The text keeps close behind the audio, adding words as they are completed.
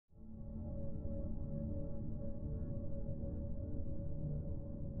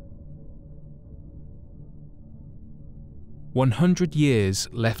100 years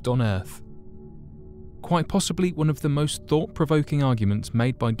left on Earth. Quite possibly one of the most thought-provoking arguments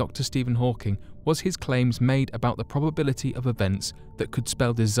made by Dr. Stephen Hawking was his claims made about the probability of events that could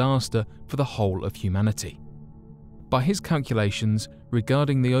spell disaster for the whole of humanity. By his calculations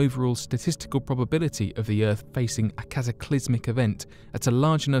regarding the overall statistical probability of the Earth facing a cataclysmic event at a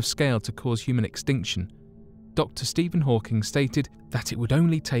large enough scale to cause human extinction, Dr. Stephen Hawking stated that it would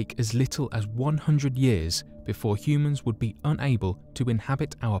only take as little as 100 years before humans would be unable to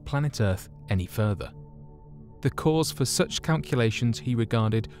inhabit our planet Earth any further. The cause for such calculations he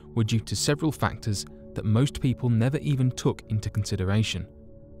regarded were due to several factors that most people never even took into consideration.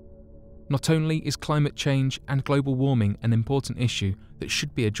 Not only is climate change and global warming an important issue that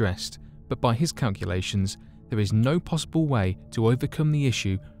should be addressed, but by his calculations, there is no possible way to overcome the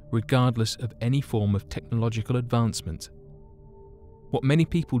issue regardless of any form of technological advancement. What many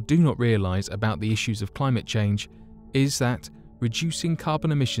people do not realise about the issues of climate change is that reducing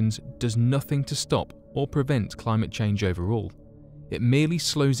carbon emissions does nothing to stop or prevent climate change overall. It merely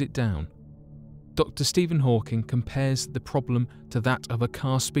slows it down. Dr. Stephen Hawking compares the problem to that of a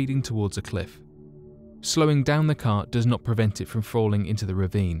car speeding towards a cliff. Slowing down the car does not prevent it from falling into the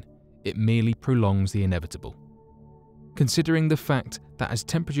ravine, it merely prolongs the inevitable. Considering the fact that as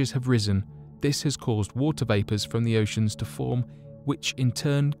temperatures have risen, this has caused water vapours from the oceans to form, which in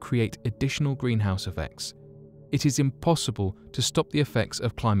turn create additional greenhouse effects. It is impossible to stop the effects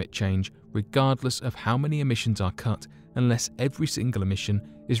of climate change regardless of how many emissions are cut unless every single emission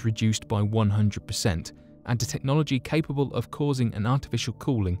is reduced by 100% and a technology capable of causing an artificial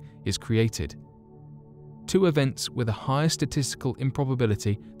cooling is created. Two events with a higher statistical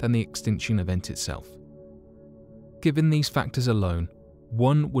improbability than the extinction event itself. Given these factors alone,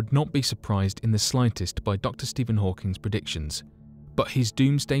 one would not be surprised in the slightest by Dr. Stephen Hawking's predictions, but his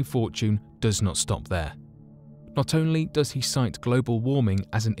doomsday fortune does not stop there. Not only does he cite global warming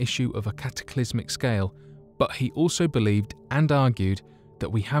as an issue of a cataclysmic scale, but he also believed and argued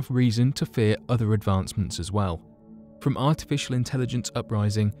that we have reason to fear other advancements as well. From artificial intelligence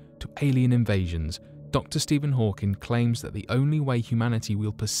uprising to alien invasions, Dr. Stephen Hawking claims that the only way humanity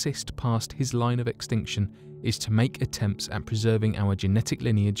will persist past his line of extinction is to make attempts at preserving our genetic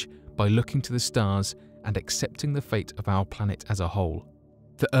lineage by looking to the stars and accepting the fate of our planet as a whole.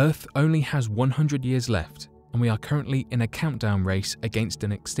 The Earth only has 100 years left, and we are currently in a countdown race against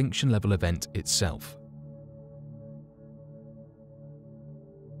an extinction-level event itself.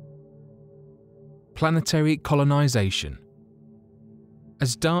 Planetary colonization.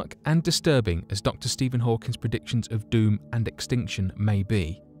 As dark and disturbing as Dr. Stephen Hawking's predictions of doom and extinction may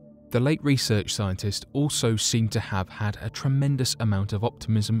be, the late research scientist also seemed to have had a tremendous amount of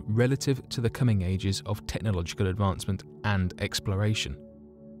optimism relative to the coming ages of technological advancement and exploration.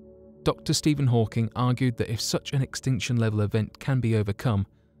 Dr. Stephen Hawking argued that if such an extinction-level event can be overcome,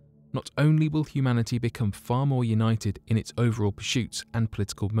 not only will humanity become far more united in its overall pursuits and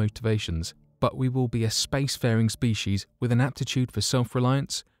political motivations, but we will be a spacefaring species with an aptitude for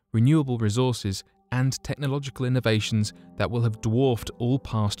self-reliance, renewable resources, and technological innovations that will have dwarfed all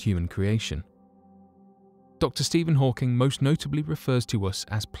past human creation. Dr. Stephen Hawking most notably refers to us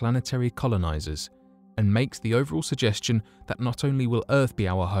as planetary colonizers, and makes the overall suggestion that not only will Earth be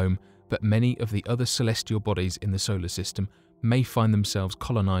our home, but many of the other celestial bodies in the solar system may find themselves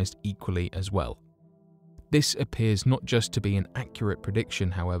colonized equally as well. This appears not just to be an accurate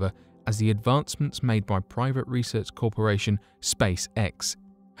prediction, however, as the advancements made by private research corporation SpaceX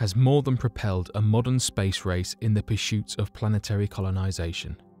has more than propelled a modern space race in the pursuits of planetary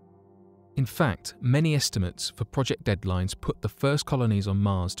colonization. In fact, many estimates for project deadlines put the first colonies on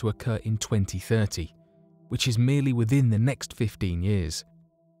Mars to occur in 2030, which is merely within the next 15 years.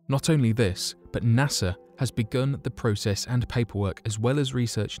 Not only this, but NASA has begun the process and paperwork as well as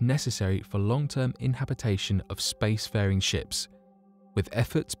research necessary for long-term inhabitation of spacefaring ships, with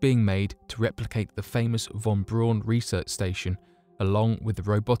efforts being made to replicate the famous Von Braun research station, along with the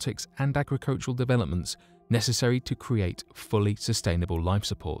robotics and agricultural developments necessary to create fully sustainable life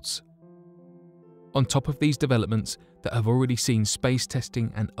supports. On top of these developments that have already seen space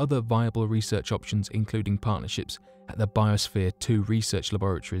testing and other viable research options, including partnerships at the Biosphere 2 research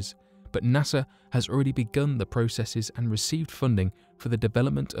laboratories, but NASA has already begun the processes and received funding for the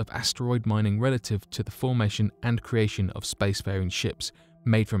development of asteroid mining relative to the formation and creation of spacefaring ships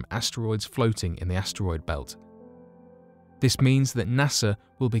made from asteroids floating in the asteroid belt. This means that NASA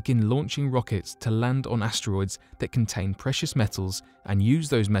will begin launching rockets to land on asteroids that contain precious metals and use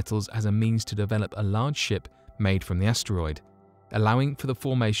those metals as a means to develop a large ship made from the asteroid, allowing for the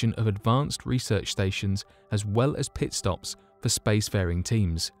formation of advanced research stations as well as pit stops for spacefaring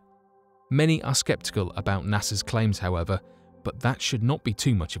teams. Many are skeptical about NASA's claims, however, but that should not be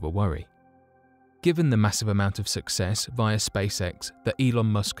too much of a worry. Given the massive amount of success via SpaceX that Elon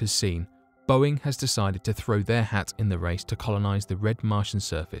Musk has seen, Boeing has decided to throw their hat in the race to colonize the red Martian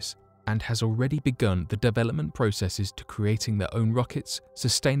surface and has already begun the development processes to creating their own rockets,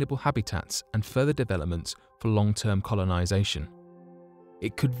 sustainable habitats, and further developments for long-term colonization.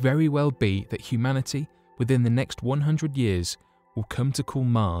 It could very well be that humanity, within the next 100 years, will come to call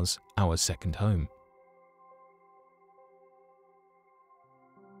Mars our second home.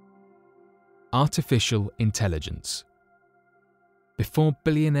 Artificial intelligence. Before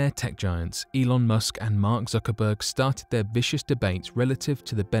billionaire tech giants Elon Musk and Mark Zuckerberg started their vicious debates relative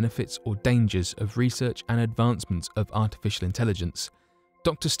to the benefits or dangers of research and advancements of artificial intelligence,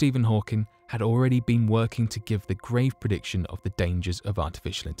 Dr. Stephen Hawking had already been working to give the grave prediction of the dangers of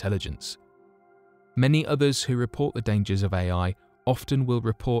artificial intelligence. Many others who report the dangers of AI often will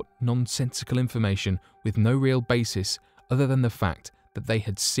report nonsensical information with no real basis other than the fact that they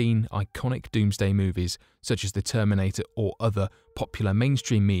had seen iconic doomsday movies such as The Terminator or other popular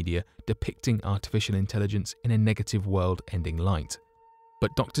mainstream media depicting artificial intelligence in a negative world-ending light.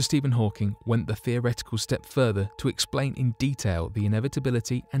 But Dr. Stephen Hawking went the theoretical step further to explain in detail the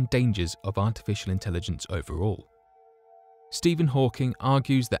inevitability and dangers of artificial intelligence overall. Stephen Hawking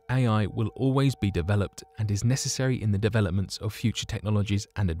argues that AI will always be developed and is necessary in the developments of future technologies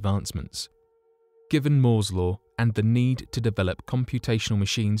and advancements. Given Moore's law and the need to develop computational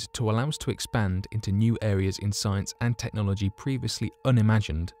machines to allow us to expand into new areas in science and technology previously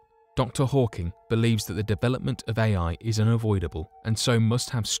unimagined, Dr. Hawking believes that the development of AI is unavoidable and so must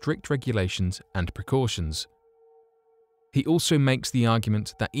have strict regulations and precautions. He also makes the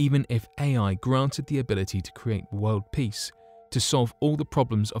argument that even if AI granted the ability to create world peace, to solve all the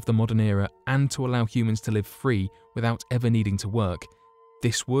problems of the modern era and to allow humans to live free without ever needing to work,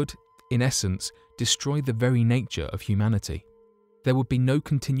 this would, in essence, destroy the very nature of humanity. There would be no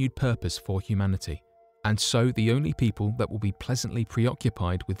continued purpose for humanity, and so the only people that will be pleasantly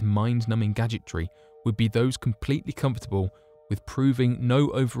preoccupied with mind-numbing gadgetry would be those completely comfortable with proving no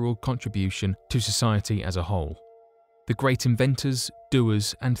overall contribution to society as a whole. The great inventors,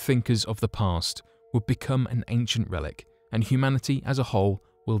 doers, and thinkers of the past would become an ancient relic, and humanity as a whole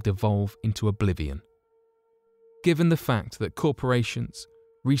will devolve into oblivion. Given the fact that corporations,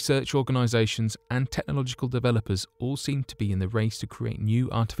 research organizations, and technological developers all seem to be in the race to create new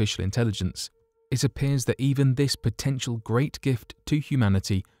artificial intelligence, it appears that even this potential great gift to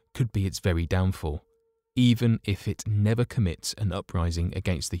humanity could be its very downfall, even if it never commits an uprising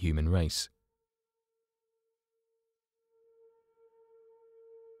against the human race.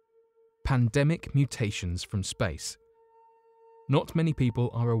 Pandemic mutations from space. Not many people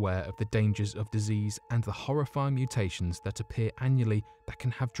are aware of the dangers of disease and the horrifying mutations that appear annually that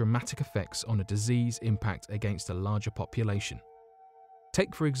can have dramatic effects on a disease impact against a larger population.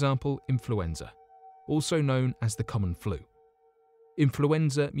 Take, for example, influenza, also known as the common flu.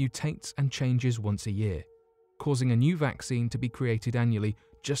 Influenza mutates and changes once a year, causing a new vaccine to be created annually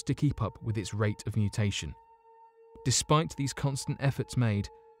just to keep up with its rate of mutation. Despite these constant efforts made,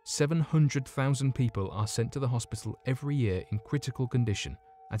 700,000 people are sent to the hospital every year in critical condition,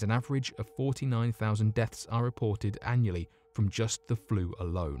 and an average of 49,000 deaths are reported annually from just the flu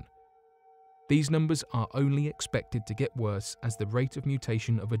alone. These numbers are only expected to get worse as the rate of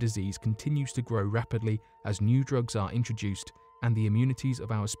mutation of a disease continues to grow rapidly as new drugs are introduced and the immunities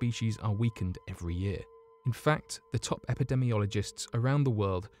of our species are weakened every year. In fact, the top epidemiologists around the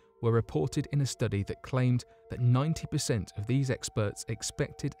world were reported in a study that claimed that 90% of these experts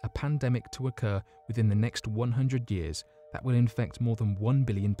expected a pandemic to occur within the next 100 years that will infect more than 1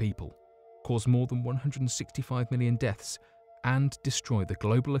 billion people, cause more than 165 million deaths, and destroy the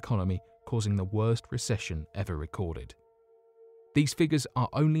global economy, causing the worst recession ever recorded. These figures are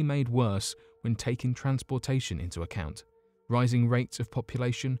only made worse when taking transportation into account, rising rates of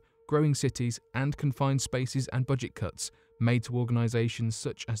population, growing cities, and confined spaces and budget cuts made to organizations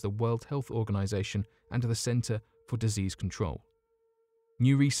such as the World Health Organization and the Center for Disease Control.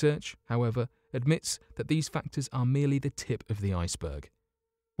 New research, however, admits that these factors are merely the tip of the iceberg.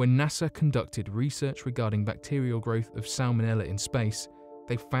 When NASA conducted research regarding bacterial growth of salmonella in space,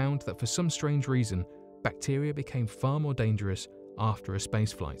 they found that for some strange reason, bacteria became far more dangerous after a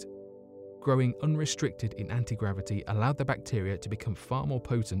spaceflight. Growing unrestricted in anti-gravity allowed the bacteria to become far more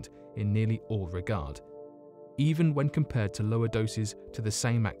potent in nearly all regard, even when compared to lower doses to the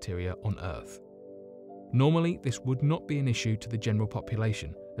same bacteria on Earth. Normally, this would not be an issue to the general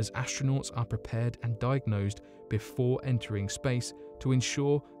population, as astronauts are prepared and diagnosed before entering space to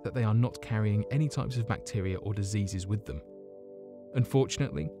ensure that they are not carrying any types of bacteria or diseases with them.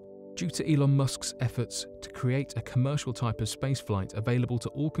 Unfortunately, Due to Elon Musk's efforts to create a commercial type of spaceflight available to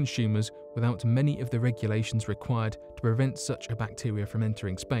all consumers without many of the regulations required to prevent such a bacteria from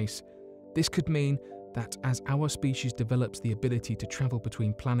entering space, this could mean that as our species develops the ability to travel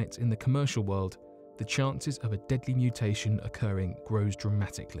between planets in the commercial world, the chances of a deadly mutation occurring grows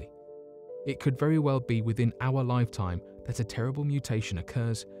dramatically. It could very well be within our lifetime that a terrible mutation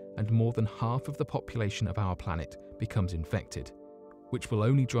occurs and more than half of the population of our planet becomes infected, which will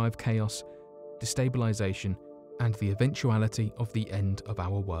only drive chaos, destabilization, and the eventuality of the end of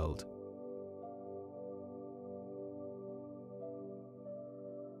our world.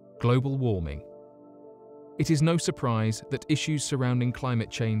 Global warming. It is no surprise that issues surrounding climate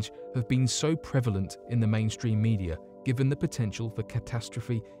change have been so prevalent in the mainstream media, given the potential for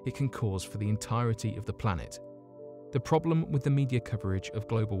catastrophe it can cause for the entirety of the planet. The problem with the media coverage of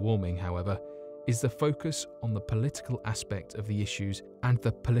global warming, however, is the focus on the political aspect of the issues and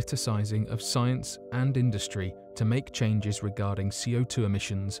the politicizing of science and industry to make changes regarding CO2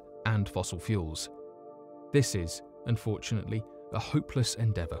 emissions and fossil fuels. This is, unfortunately, a hopeless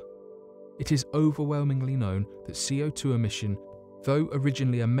endeavor. It is overwhelmingly known that CO2 emission, though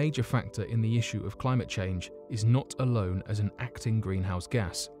originally a major factor in the issue of climate change, is not alone as an acting greenhouse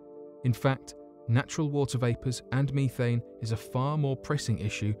gas. In fact, natural water vapours and methane is a far more pressing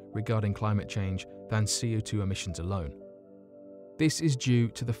issue regarding climate change than CO2 emissions alone. This is due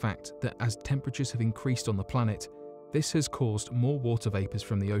to the fact that as temperatures have increased on the planet, this has caused more water vapours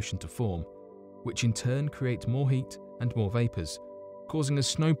from the ocean to form, which in turn create more heat and more vapours, causing a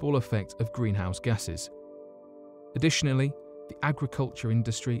snowball effect of greenhouse gases. Additionally, the agriculture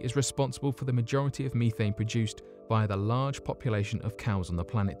industry is responsible for the majority of methane produced via the large population of cows on the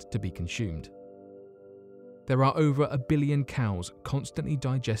planet to be consumed. There are over 1 billion cows constantly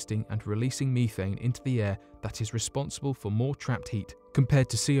digesting and releasing methane into the air that is responsible for more trapped heat compared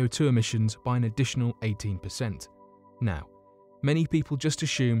to CO2 emissions by an additional 18%. Now, many people just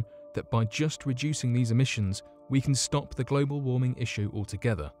assume that by just reducing these emissions, we can stop the global warming issue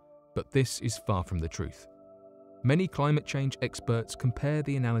altogether, but this is far from the truth. Many climate change experts compare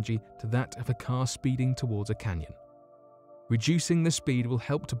the analogy to that of a car speeding towards a canyon. Reducing the speed will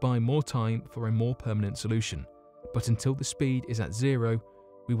help to buy more time for a more permanent solution, but until the speed is at zero,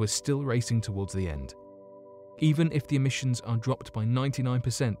 we were still racing towards the end. Even if the emissions are dropped by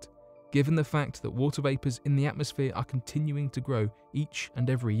 99%, given the fact that water vapours in the atmosphere are continuing to grow each and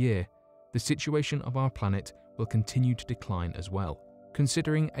every year, the situation of our planet will continue to decline as well.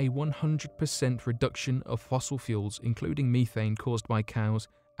 Considering a 100% reduction of fossil fuels, including methane caused by cows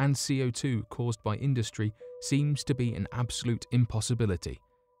and CO2 caused by industry, seems to be an absolute impossibility.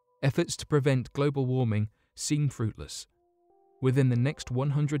 Efforts to prevent global warming seem fruitless. Within the next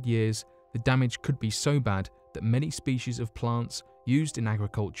 100 years, the damage could be so bad that many species of plants used in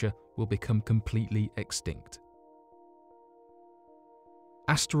agriculture will become completely extinct.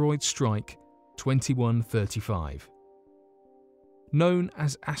 Asteroid Strike 2135. Known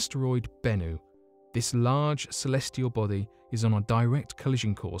as asteroid Bennu, this large celestial body is on a direct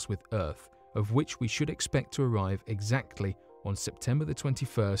collision course with Earth, of which we should expect to arrive exactly on September the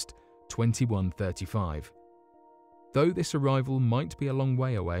 21st, 2135. Though this arrival might be a long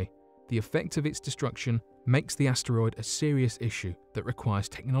way away, the effect of its destruction makes the asteroid a serious issue that requires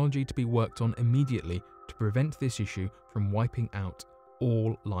technology to be worked on immediately to prevent this issue from wiping out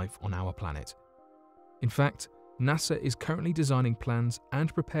all life on our planet. In fact, NASA is currently designing plans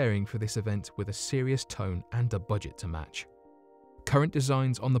and preparing for this event with a serious tone and a budget to match. Current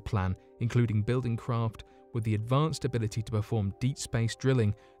designs on the plan, including building craft with the advanced ability to perform deep space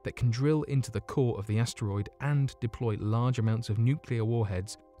drilling that can drill into the core of the asteroid and deploy large amounts of nuclear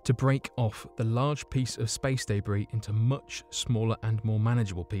warheads to break off the large piece of space debris into much smaller and more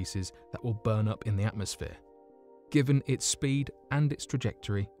manageable pieces that will burn up in the atmosphere. Given its speed and its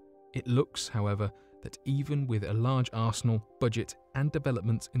trajectory, it looks, however, that even with a large arsenal, budget, and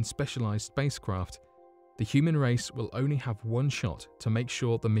developments in specialized spacecraft, the human race will only have one shot to make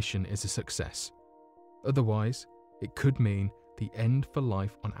sure the mission is a success. Otherwise, it could mean the end for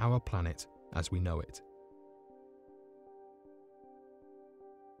life on our planet as we know it.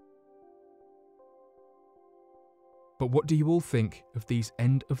 But what do you all think of these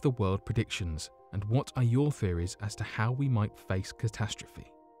end-of-the-world predictions, and what are your theories as to how we might face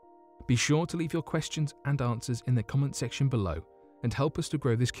catastrophe? Be sure to leave your questions and answers in the comment section below and help us to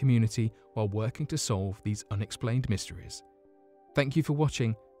grow this community while working to solve these unexplained mysteries. Thank you for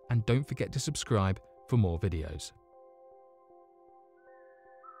watching, and don't forget to subscribe for more videos.